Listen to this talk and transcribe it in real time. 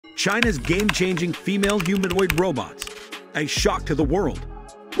China's game-changing female humanoid robots, a shock to the world.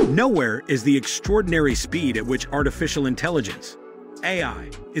 Nowhere is the extraordinary speed at which artificial intelligence,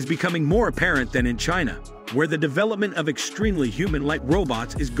 AI, is becoming more apparent than in China, where the development of extremely human-like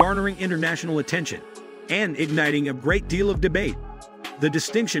robots is garnering international attention and igniting a great deal of debate. The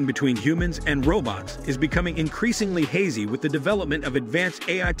distinction between humans and robots is becoming increasingly hazy with the development of advanced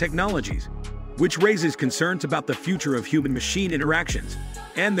AI technologies, which raises concerns about the future of human-machine interactions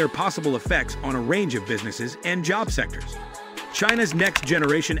and their possible effects on a range of businesses and job sectors. China's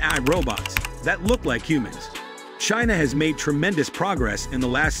next-generation AI robots that look like humans. China has made tremendous progress in the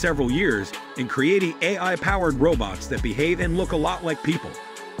last several years in creating AI-powered robots that behave and look a lot like people.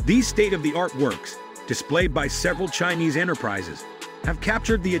 These state-of-the-art works, displayed by several Chinese enterprises, have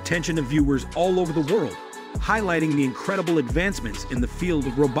captured the attention of viewers all over the world, highlighting the incredible advancements in the field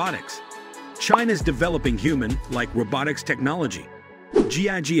of robotics. China's developing human-like robotics technology.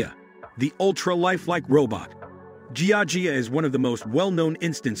 Jia, the ultra-lifelike robot. Jia is one of the most well-known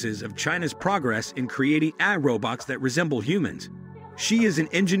instances of China's progress in creating AI robots that resemble humans. She is an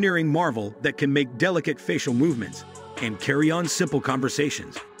engineering marvel that can make delicate facial movements and carry on simple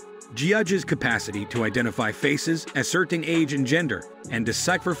conversations. Jia's capacity to identify faces, ascertain age and gender, and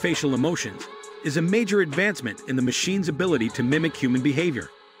decipher facial emotions is a major advancement in the machine's ability to mimic human behavior.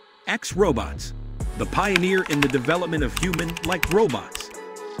 X-Robots, the pioneer in the development of human-like robots.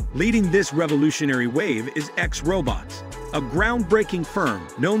 Leading this revolutionary wave is X-Robots, a groundbreaking firm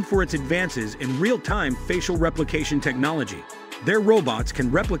known for its advances in real-time facial replication technology. Their robots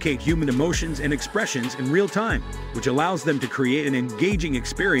can replicate human emotions and expressions in real time, which allows them to create an engaging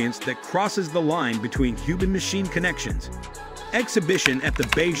experience that crosses the line between human-machine connections. Exhibition at the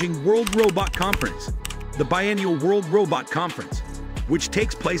Beijing World Robot Conference. The biennial World Robot Conference, which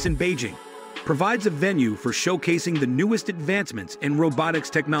takes place in Beijing, provides a venue for showcasing the newest advancements in robotics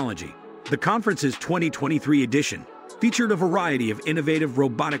technology. The conference's 2023 edition featured a variety of innovative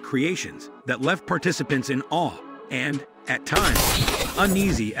robotic creations that left participants in awe and, at times,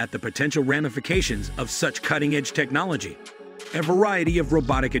 uneasy at the potential ramifications of such cutting-edge technology. A variety of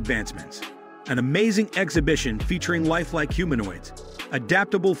robotic advancements. An amazing exhibition featuring lifelike humanoids,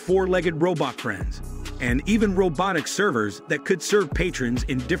 adaptable four-legged robot friends, and even robotic servers that could serve patrons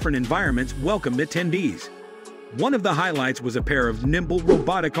in different environments welcomed attendees. One of the highlights was a pair of nimble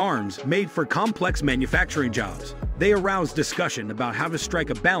robotic arms made for complex manufacturing jobs. They aroused discussion about how to strike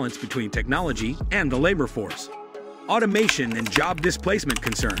a balance between technology and the labor force. Automation and job displacement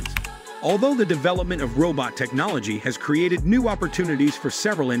concerns. Although the development of robot technology has created new opportunities for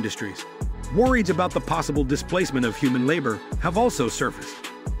several industries, worries about the possible displacement of human labor have also surfaced.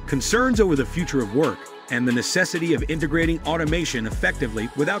 Concerns over the future of work and the necessity of integrating automation effectively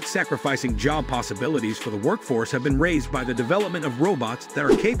without sacrificing job possibilities for the workforce have been raised by the development of robots that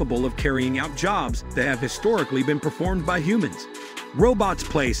are capable of carrying out jobs that have historically been performed by humans. Robots'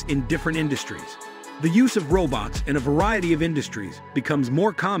 place in different industries. The use of robots in a variety of industries becomes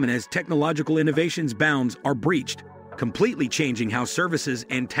more common as technological innovations' bounds are breached, completely changing how services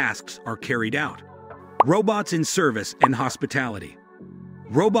and tasks are carried out. Robots in service and hospitality.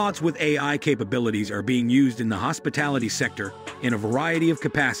 Robots with AI capabilities are being used in the hospitality sector in a variety of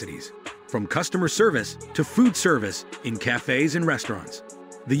capacities, from customer service to food service in cafes and restaurants.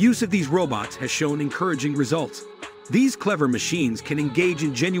 The use of these robots has shown encouraging results. These clever machines can engage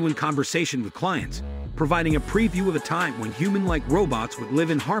in genuine conversation with clients, providing a preview of a time when human-like robots would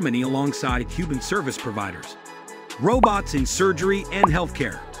live in harmony alongside human service providers. Robots in surgery and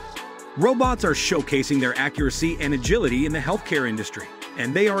healthcare. Robots are showcasing their accuracy and agility in the healthcare industry,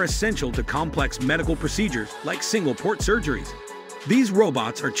 and they are essential to complex medical procedures like single-port surgeries. These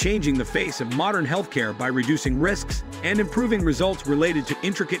robots are changing the face of modern healthcare by reducing risks and improving results related to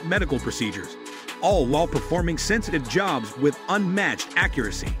intricate medical procedures, all while performing sensitive jobs with unmatched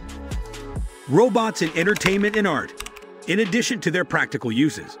accuracy. Robots in entertainment and art. In addition to their practical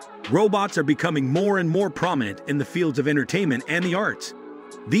uses, robots are becoming more and more prominent in the fields of entertainment and the arts.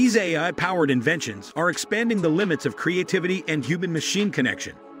 These AI-powered inventions are expanding the limits of creativity and human-machine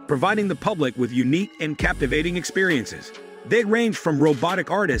connection, providing the public with unique and captivating experiences. They range from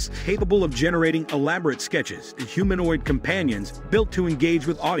robotic artists capable of generating elaborate sketches to humanoid companions built to engage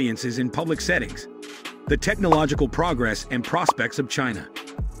with audiences in public settings. The technological progress and prospects of China.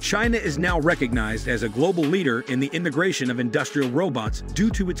 China is now recognized as a global leader in the integration of industrial robots due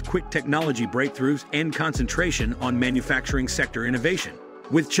to its quick technology breakthroughs and concentration on manufacturing sector innovation.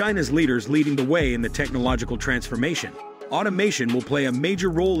 With China's leaders leading the way in the technological transformation, automation will play a major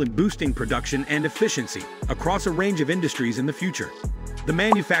role in boosting production and efficiency across a range of industries in the future. The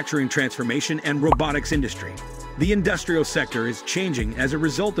manufacturing transformation and robotics industry. The industrial sector is changing as a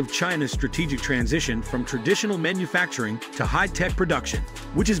result of China's strategic transition from traditional manufacturing to high-tech production,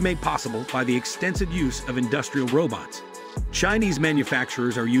 which is made possible by the extensive use of industrial robots. Chinese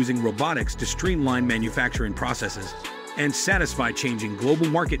manufacturers are using robotics to streamline manufacturing processes and satisfy changing global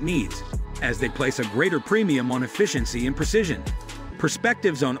market needs, as they place a greater premium on efficiency and precision.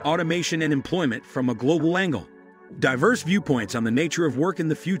 Perspectives on automation and employment from a global angle. Diverse viewpoints on the nature of work in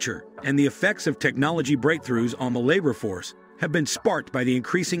the future and the effects of technology breakthroughs on the labor force have been sparked by the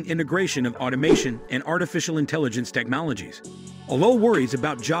increasing integration of automation and artificial intelligence technologies. Although worries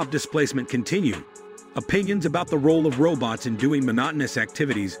about job displacement continue, opinions about the role of robots in doing monotonous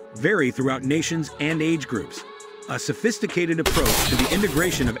activities vary throughout nations and age groups. A sophisticated approach to the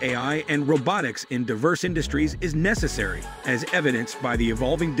integration of AI and robotics in diverse industries is necessary, as evidenced by the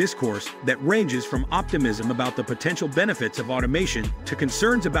evolving discourse that ranges from optimism about the potential benefits of automation to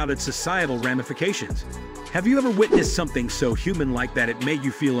concerns about its societal ramifications. Have you ever witnessed something so human-like that it made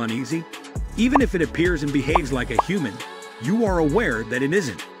you feel uneasy? Even if it appears and behaves like a human, you are aware that it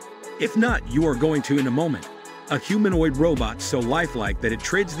isn't. If not, you are going to in a moment. A humanoid robot so lifelike that it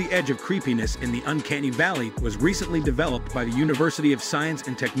treads the edge of creepiness in the uncanny valley was recently developed by the University of Science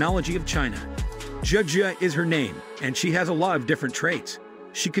and Technology of China. Jia is her name, and she has a lot of different traits.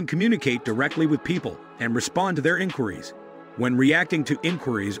 She can communicate directly with people and respond to their inquiries. When reacting to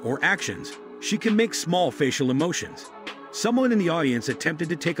inquiries or actions, she can make small facial emotions. Someone in the audience attempted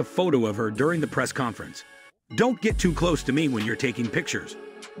to take a photo of her during the press conference. "Don't get too close to me when you're taking pictures,"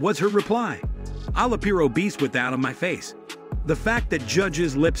 was her reply. "I'll appear obese with that on my face." The fact that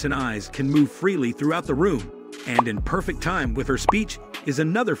Jia's lips and eyes can move freely throughout the room and in perfect time with her speech is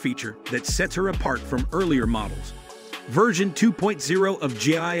another feature that sets her apart from earlier models. Version 2.0 of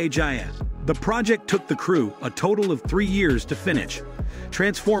Jia. The project took the crew a total of 3 years to finish,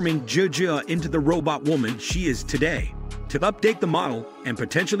 transforming Jia into the robot woman she is today. To update the model and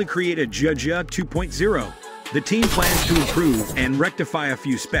potentially create a Jia 2.0, the team plans to improve and rectify a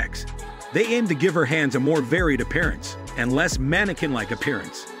few specs. They aim to give her hands a more varied appearance and less mannequin-like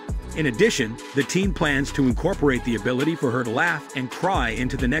appearance. In addition, the team plans to incorporate the ability for her to laugh and cry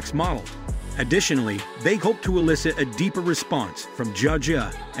into the next model. Additionally, they hope to elicit a deeper response from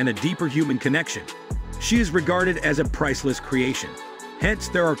Jia and a deeper human connection. She is regarded as a priceless creation. Hence,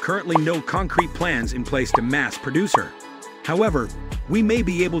 there are currently no concrete plans in place to mass produce her. However, we may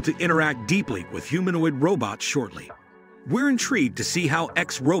be able to interact deeply with humanoid robots shortly. We're intrigued to see how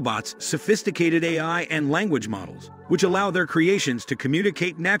X-Robots' sophisticated AI and language models, which allow their creations to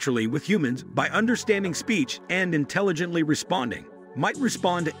communicate naturally with humans by understanding speech and intelligently responding, might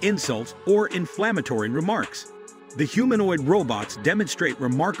respond to insults or inflammatory remarks. The humanoid robots demonstrate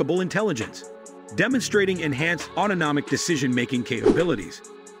remarkable intelligence, demonstrating enhanced autonomic decision-making capabilities,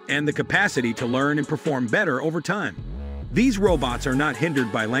 and the capacity to learn and perform better over time. These robots are not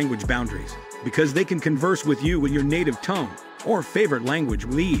hindered by language boundaries, because they can converse with you in your native tongue or favorite language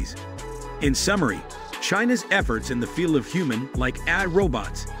with ease. In summary, China's efforts in the field of human-like AI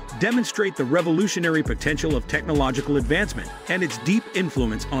robots demonstrate the revolutionary potential of technological advancement and its deep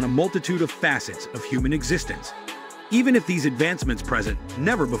influence on a multitude of facets of human existence. Even if these advancements present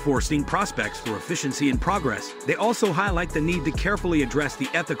never-before-seen prospects for efficiency and progress, they also highlight the need to carefully address the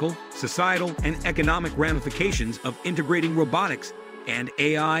ethical, societal, and economic ramifications of integrating robotics and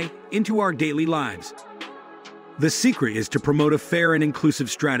AI into our daily lives. The secret is to promote a fair and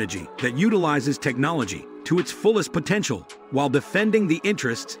inclusive strategy that utilizes technology to its fullest potential while defending the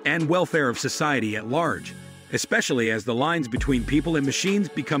interests and welfare of society at large, especially as the lines between people and machines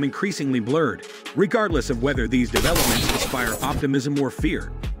become increasingly blurred. Regardless of whether these developments inspire optimism or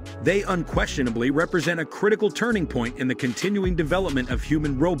fear, they unquestionably represent a critical turning point in the continuing development of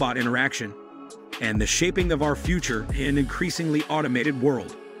human-robot interaction and the shaping of our future in an increasingly automated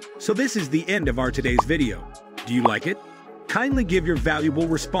world. So this is the end of our today's video. Do you like it? Kindly give your valuable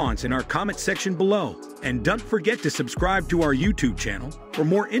response in our comment section below, and don't forget to subscribe to our YouTube channel for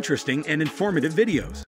more interesting and informative videos.